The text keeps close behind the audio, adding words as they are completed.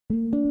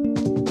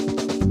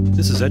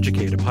This is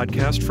Educate, a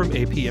podcast from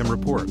APM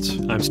Reports.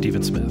 I'm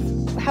Stephen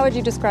Smith. How would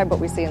you describe what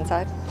we see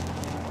inside?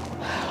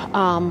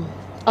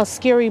 A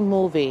scary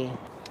movie.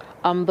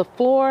 The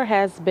floor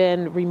has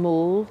been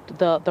removed,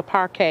 the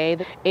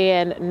parquet,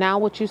 and now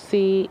what you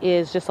see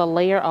is just a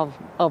layer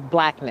of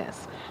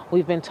blackness.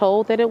 We've been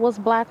told that it was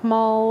black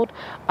mold.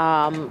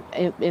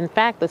 In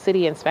fact, the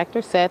city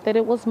inspector said that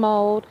it was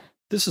mold.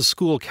 This is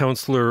school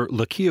counselor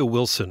Lakia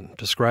Wilson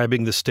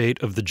describing the state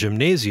of the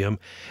gymnasium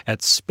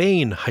at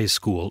Spain High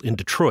School in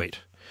Detroit.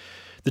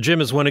 The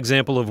gym is one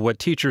example of what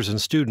teachers and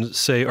students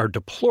say are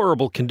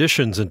deplorable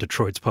conditions in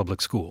Detroit's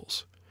public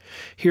schools.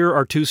 Here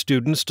are two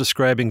students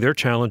describing their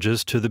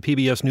challenges to the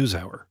PBS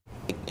NewsHour.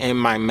 In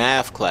my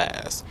math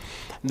class,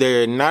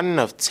 there are not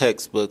enough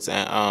textbooks,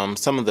 and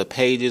some of the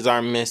pages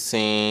are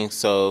missing,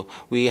 so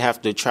we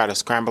have to try to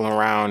scramble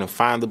around and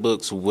find the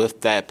books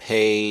with that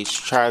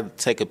page, try to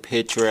take a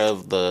picture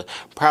of the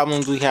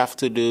problems we have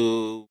to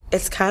do.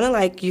 It's kind of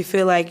like you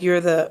feel like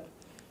you're the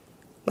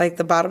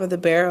bottom of the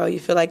barrel. You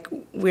feel like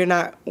we're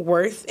not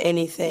worth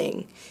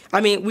anything.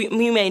 I mean,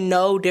 we may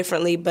know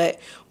differently, but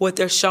what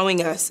they're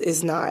showing us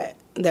is not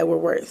that we're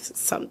worth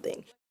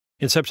something.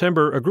 In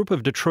September, a group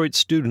of Detroit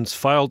students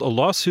filed a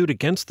lawsuit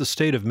against the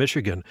state of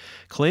Michigan,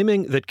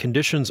 claiming that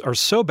conditions are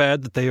so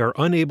bad that they are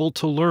unable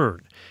to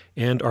learn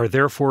and are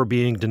therefore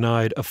being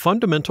denied a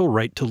fundamental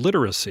right to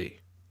literacy.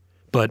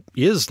 But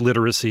is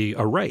literacy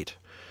a right?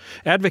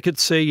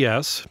 Advocates say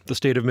yes. The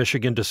state of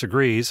Michigan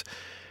disagrees.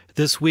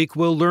 This week,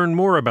 we'll learn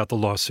more about the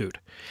lawsuit.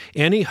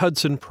 Annie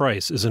Hudson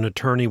Price is an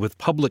attorney with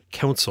Public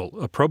Counsel,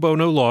 a pro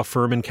bono law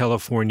firm in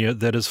California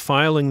that is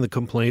filing the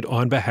complaint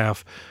on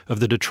behalf of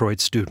the Detroit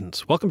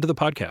students. Welcome to the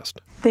podcast.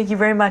 Thank you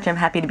very much. I'm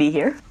happy to be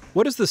here.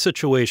 What is the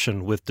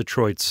situation with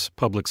Detroit's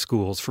public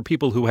schools for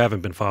people who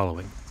haven't been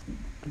following?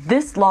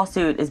 This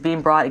lawsuit is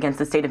being brought against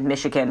the state of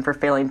Michigan for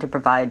failing to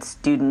provide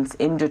students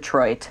in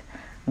Detroit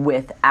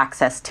with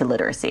access to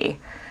literacy.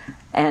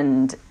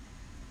 And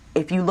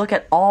if you look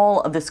at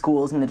all of the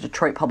schools in the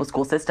Detroit public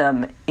school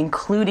system,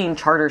 including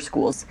charter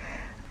schools,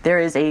 there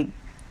is a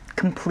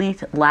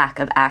complete lack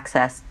of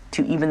access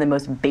to even the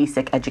most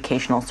basic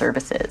educational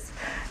services.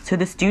 So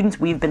the students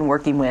we've been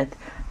working with,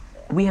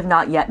 we have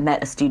not yet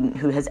met a student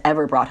who has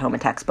ever brought home a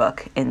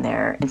textbook in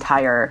their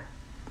entire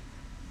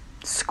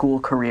school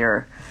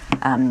career.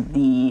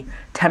 The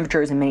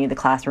temperatures in many of the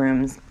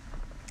classrooms,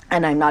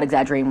 and I'm not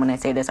exaggerating when I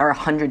say this, are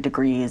 100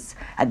 degrees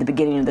at the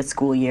beginning of the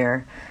school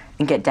year,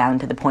 and get down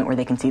to the point where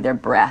they can see their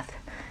breath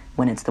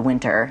when it's the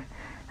winter.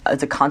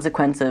 As a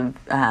consequence of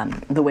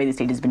the way the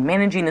state has been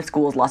managing the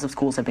schools, lots of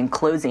schools have been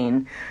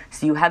closing.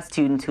 So you have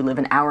students who live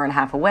an hour and a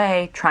half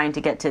away trying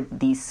to get to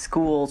these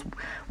schools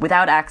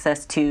without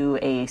access to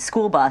a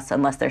school bus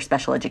unless they're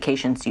special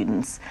education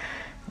students,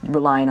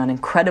 relying on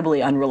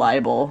incredibly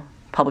unreliable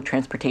public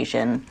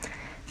transportation.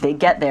 They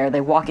get there, they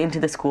walk into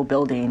the school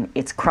building,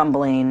 it's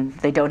crumbling,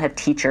 they don't have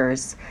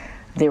teachers.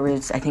 There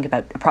was, I think,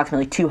 about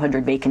approximately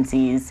 200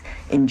 vacancies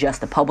in just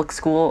the public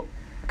school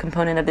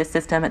component of this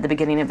system at the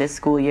beginning of this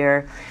school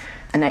year.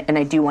 And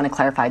I do want to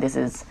clarify, this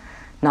is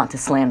not to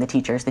slam the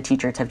teachers. The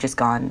teachers have just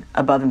gone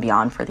above and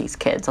beyond for these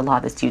kids. A lot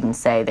of the students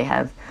say they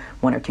have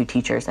one or two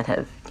teachers that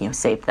have,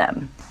 saved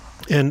them.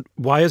 And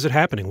why is it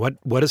happening?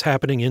 What is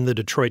happening in the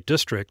Detroit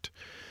district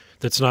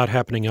that's not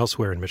happening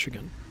elsewhere in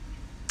Michigan?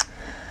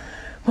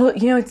 Well,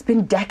 it's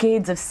been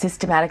decades of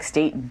systematic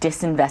state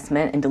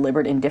disinvestment and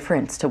deliberate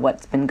indifference to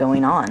what's been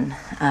going on.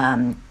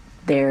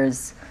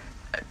 There's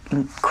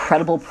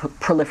incredible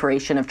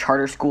proliferation of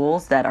charter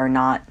schools that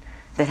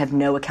have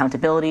no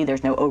accountability.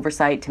 There's no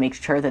oversight to make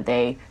sure that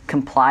they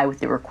comply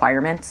with the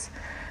requirements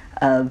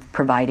of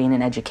providing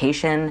an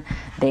education.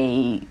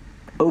 They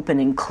open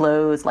and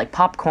close like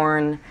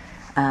popcorn.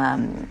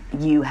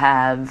 You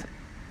have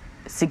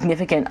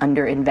significant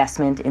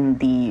underinvestment in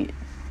the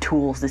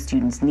tools the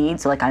students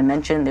need. So like I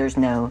mentioned, there's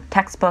no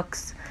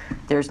textbooks,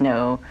 there's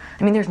no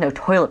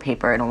toilet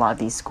paper in a lot of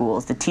these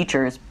schools. The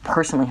teachers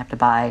personally have to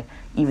buy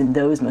even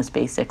those most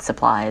basic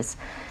supplies.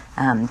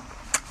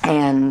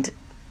 And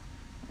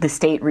the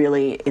state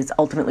really is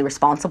ultimately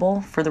responsible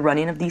for the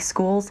running of these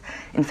schools.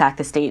 In fact,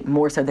 the state,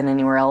 more so than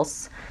anywhere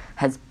else,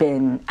 has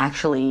been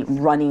actually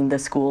running the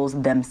schools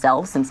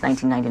themselves since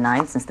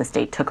 1999, since the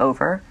state took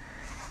over.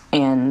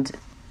 And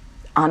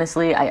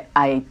honestly,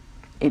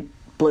 it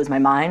blows my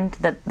mind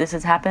that this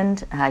has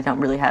happened. I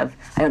don't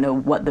know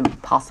what the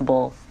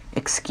possible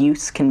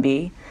excuse can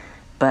be,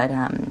 but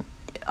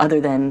other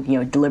than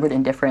deliberate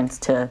indifference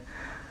to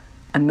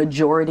a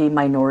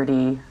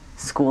majority-minority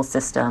school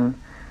system,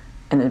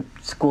 and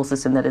a school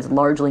system that is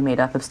largely made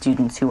up of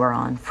students who are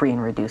on free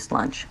and reduced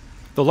lunch.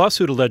 The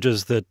lawsuit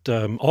alleges that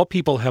all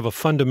people have a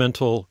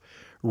fundamental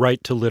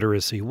right to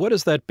literacy. What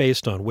is that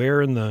based on?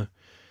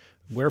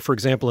 Where, for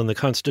example, in the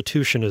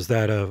Constitution is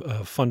that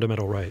a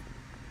fundamental right?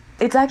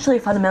 It's actually a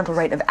fundamental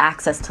right of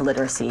access to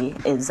literacy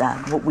is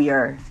what we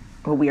are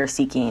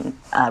seeking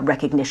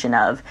recognition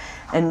of.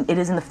 And it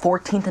is in the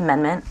 14th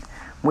Amendment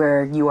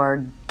where you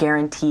are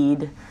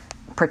guaranteed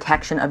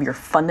protection of your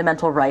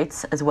fundamental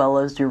rights as well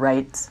as your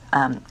rights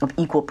of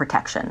equal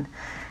protection.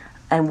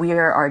 And we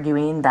are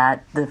arguing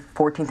that the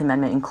 14th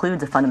Amendment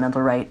includes a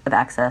fundamental right of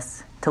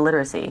access to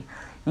literacy.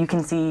 You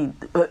can see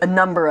a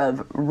number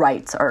of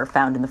rights are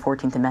found in the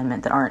 14th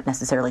Amendment that aren't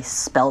necessarily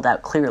spelled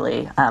out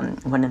clearly,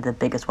 one of the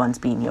biggest ones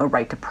being,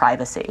 right to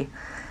privacy.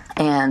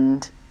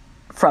 And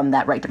from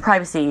that right to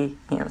privacy,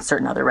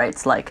 certain other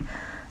rights like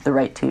the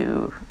right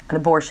to an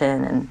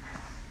abortion and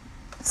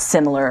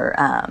similar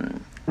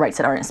rights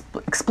that aren't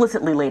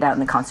explicitly laid out in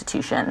the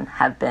Constitution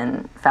have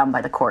been found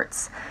by the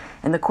courts.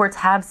 And the courts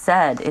have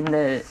said in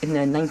the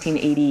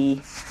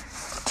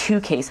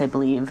 1982 case, I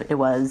believe it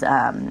was,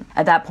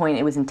 at that point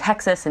it was in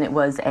Texas, and it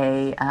was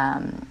a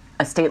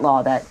state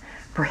law that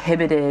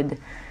prohibited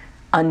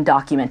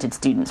undocumented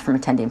students from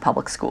attending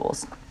public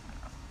schools.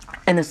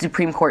 And the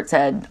Supreme Court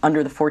said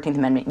under the 14th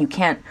Amendment, you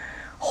can't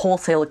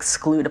wholesale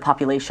exclude a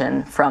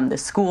population from the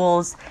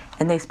schools,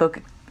 and they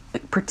spoke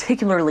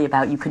particularly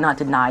about you could not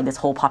deny this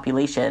whole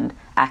population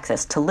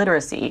access to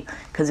literacy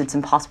because it's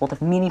impossible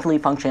to meaningfully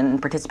function and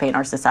participate in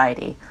our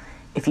society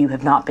if you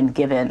have not been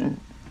given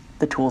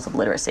the tools of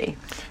literacy.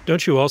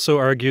 Don't you also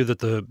argue that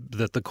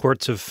the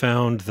courts have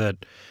found that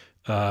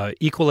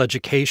equal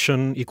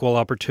education, equal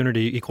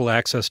opportunity, equal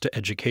access to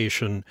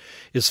education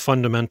is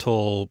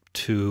fundamental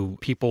to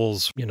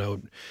people's,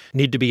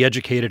 need to be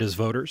educated as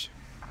voters?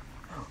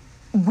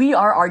 We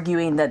are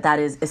arguing that that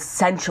is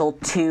essential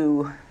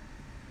to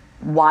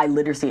why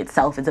literacy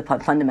itself is a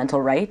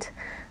fundamental right.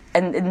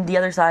 And the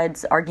other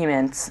side's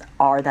arguments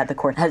are that the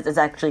court has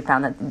actually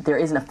found that there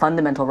isn't a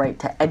fundamental right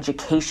to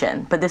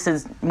education, but this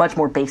is much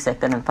more basic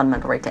than a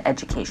fundamental right to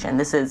education.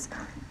 This is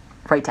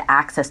right to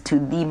access to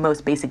the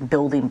most basic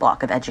building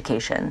block of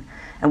education,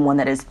 and one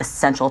that is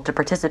essential to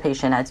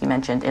participation, as you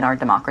mentioned, in our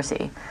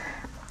democracy,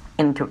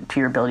 and to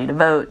your ability to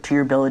vote, to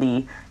your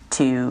ability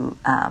to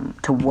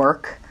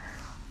work,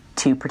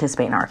 to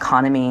participate in our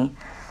economy.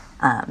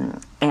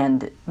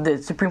 And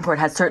the Supreme Court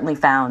has certainly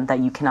found that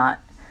you cannot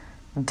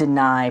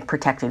deny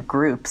protected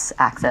groups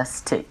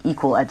access to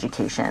equal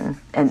education,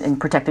 and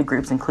protected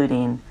groups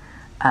including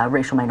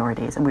racial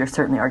minorities. And we are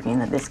certainly arguing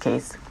that this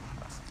case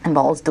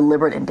involves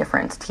deliberate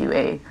indifference to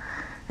a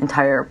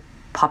entire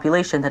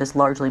population that is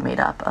largely made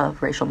up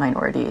of racial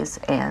minorities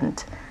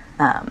and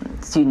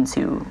students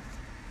who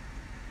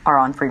are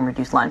on free and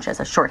reduced lunch as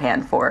a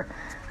shorthand for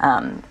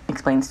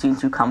explaining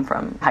students who come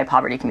from high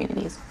poverty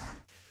communities.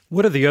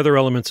 What are the other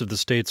elements of the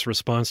state's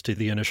response to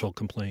the initial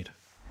complaint?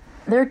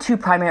 Their two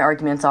primary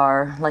arguments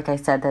are, like I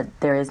said, that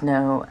there is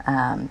no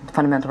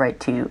fundamental right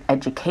to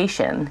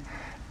education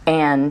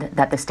and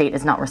that the state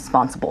is not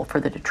responsible for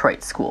the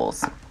Detroit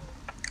schools,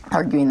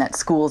 arguing that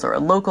schools are a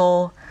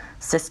local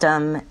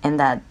system and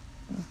that,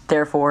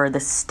 therefore, the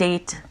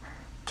state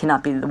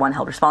cannot be the one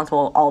held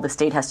responsible. All the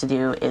state has to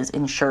do is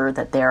ensure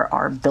that there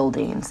are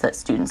buildings that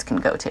students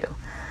can go to.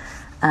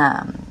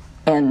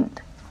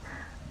 And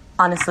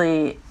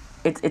honestly,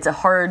 it's a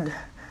hard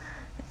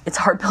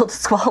pill to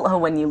swallow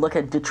when you look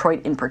at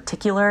Detroit in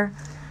particular,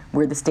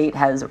 where the state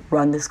has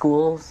run the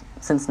schools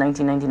since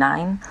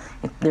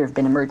 1999. There have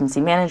been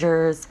emergency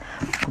managers.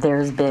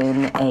 There's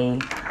been a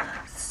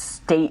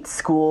state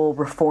school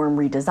reform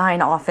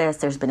redesign office.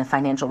 There's been a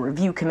financial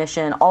review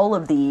commission. All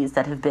of these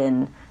that have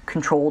been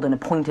controlled and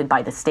appointed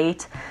by the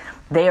state.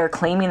 They are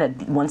claiming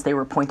that once they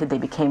were appointed, they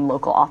became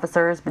local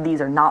officers, but these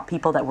are not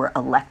people that were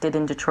elected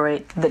in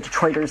Detroit. The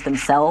Detroiters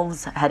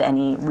themselves had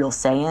any real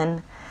say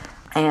in.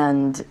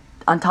 And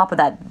on top of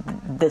that,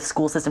 the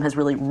school system has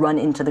really run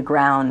into the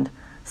ground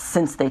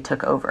since they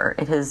took over.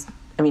 It has,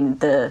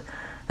 the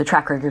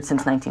track record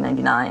since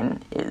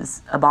 1999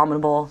 is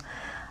abominable.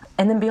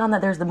 And then beyond that,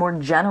 there's the more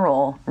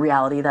general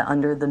reality that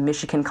under the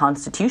Michigan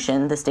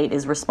Constitution, the state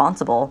is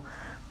responsible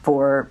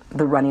for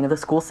the running of the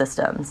school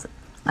systems.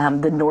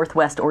 The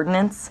Northwest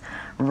Ordinance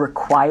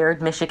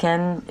required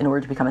Michigan, in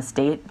order to become a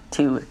state,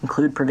 to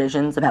include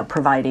provisions about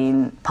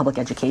providing public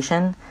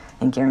education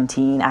and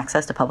guaranteeing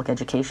access to public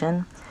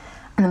education.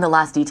 And then the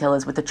last detail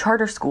is with the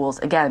charter schools,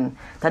 again,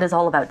 that is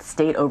all about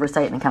state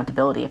oversight and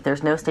accountability. If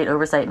there's no state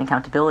oversight and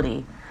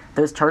accountability,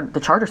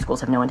 the charter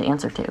schools have no one to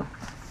answer to.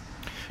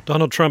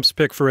 Donald Trump's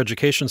pick for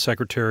education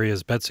secretary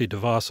is Betsy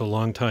DeVos, a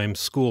longtime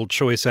school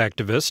choice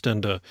activist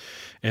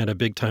and a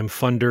big-time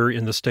funder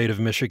in the state of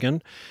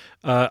Michigan.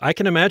 I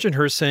can imagine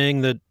her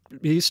saying that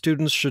these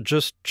students should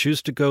just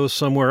choose to go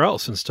somewhere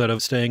else instead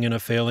of staying in a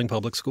failing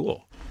public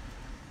school.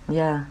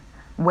 Yeah.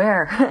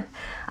 Where?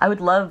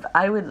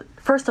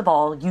 First of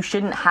all, you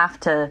shouldn't have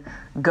to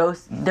go,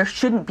 there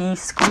shouldn't be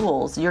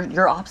schools.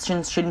 Your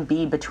options shouldn't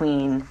be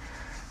between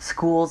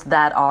schools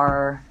that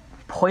are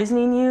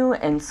poisoning you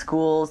and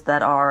schools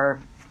that are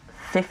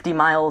 50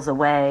 miles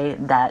away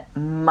that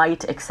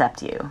might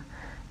accept you.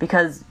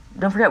 Because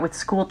don't forget, with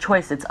school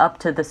choice, it's up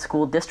to the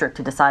school district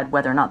to decide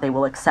whether or not they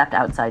will accept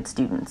outside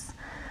students.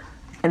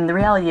 And the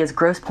reality is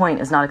Grosse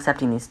Pointe is not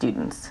accepting these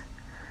students.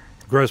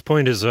 Grosse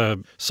Pointe is a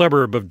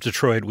suburb of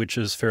Detroit, which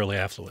is fairly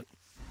affluent.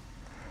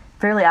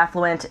 Fairly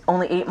affluent,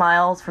 only 8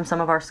 miles from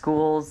some of our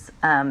schools.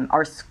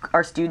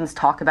 Our students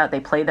talk about,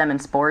 they play them in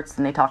sports,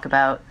 and they talk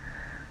about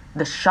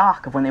the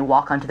shock of when they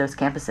walk onto those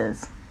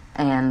campuses.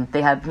 And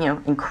they have,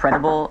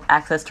 incredible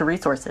access to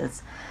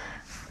resources.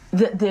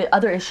 The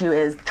other issue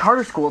is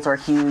charter schools are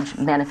a huge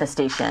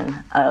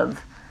manifestation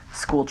of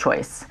school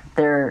choice.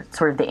 They're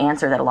sort of the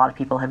answer that a lot of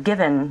people have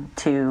given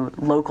to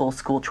local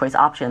school choice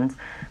options.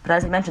 But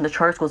as I mentioned, the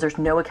charter schools, there's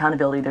no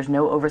accountability, there's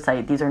no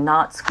oversight. These are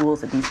not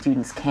schools that these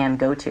students can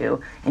go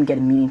to and get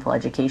a meaningful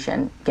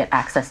education, get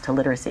access to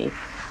literacy.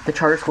 The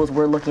charter schools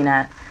we're looking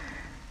at,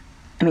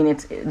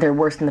 they're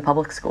worse than the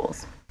public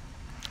schools.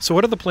 So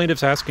what are the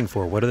plaintiffs asking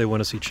for? What do they want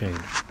to see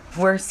changed?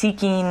 We're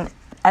seeking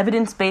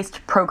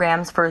evidence-based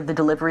programs for the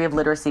delivery of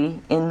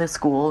literacy in the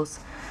schools,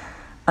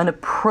 an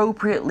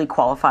appropriately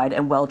qualified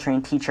and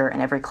well-trained teacher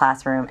in every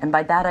classroom. And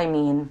by that I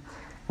mean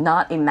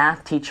not a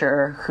math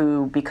teacher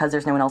who, because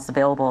there's no one else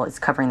available, is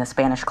covering the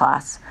Spanish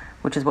class,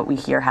 which is what we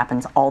hear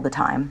happens all the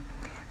time.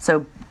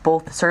 So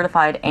both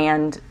certified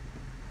and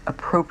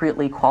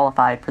appropriately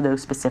qualified for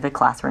those specific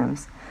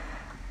classrooms.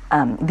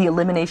 The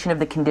elimination of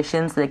the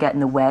conditions that get in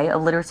the way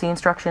of literacy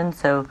instruction,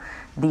 so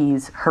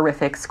these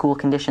horrific school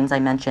conditions I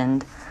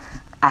mentioned,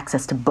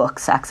 access to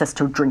books, access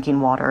to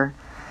drinking water.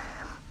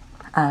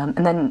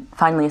 And then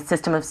finally, a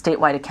system of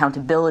statewide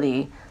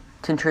accountability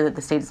to ensure that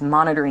the state is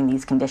monitoring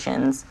these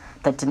conditions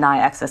that deny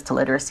access to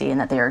literacy and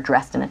that they are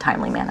addressed in a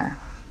timely manner.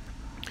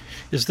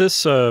 Is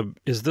this a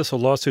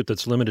lawsuit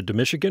that's limited to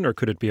Michigan, or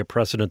could it be a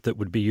precedent that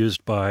would be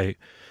used by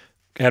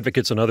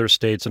advocates in other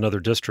states and other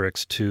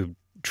districts to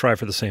try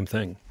for the same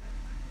thing?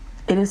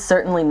 It is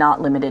certainly not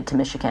limited to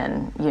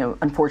Michigan.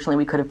 Unfortunately,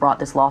 we could have brought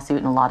this lawsuit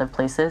in a lot of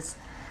places,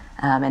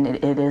 and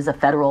it is a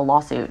federal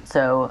lawsuit.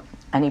 So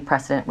any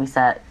precedent we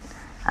set,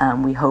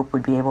 we hope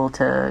would be able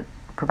to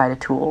provide a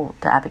tool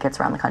to advocates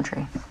around the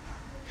country.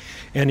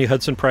 Annie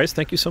Hudson Price,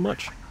 thank you so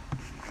much.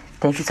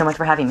 Thank you so much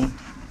for having me.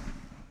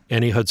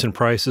 Annie Hudson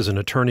Price is an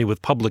attorney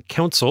with Public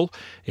Counsel,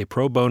 a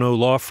pro bono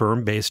law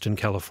firm based in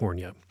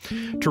California.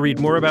 To read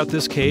more about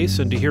this case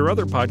and to hear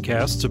other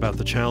podcasts about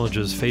the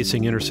challenges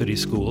facing inner-city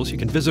schools, you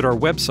can visit our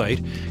website,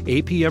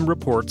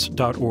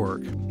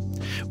 apmreports.org.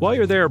 While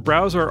you're there,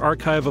 browse our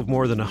archive of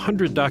more than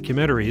 100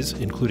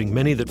 documentaries, including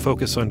many that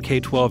focus on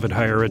K-12 and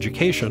higher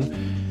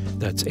education.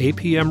 That's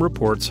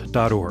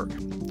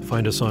apmreports.org.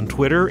 Find us on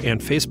Twitter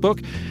and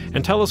Facebook,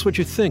 and tell us what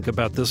you think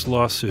about this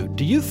lawsuit.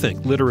 Do you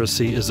think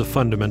literacy is a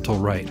fundamental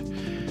right?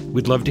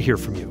 We'd love to hear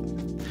from you.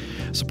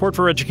 Support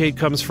for Educate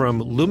comes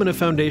from Lumina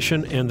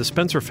Foundation and the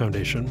Spencer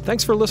Foundation.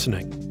 Thanks for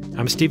listening.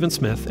 I'm Stephen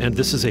Smith, and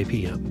this is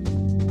APM.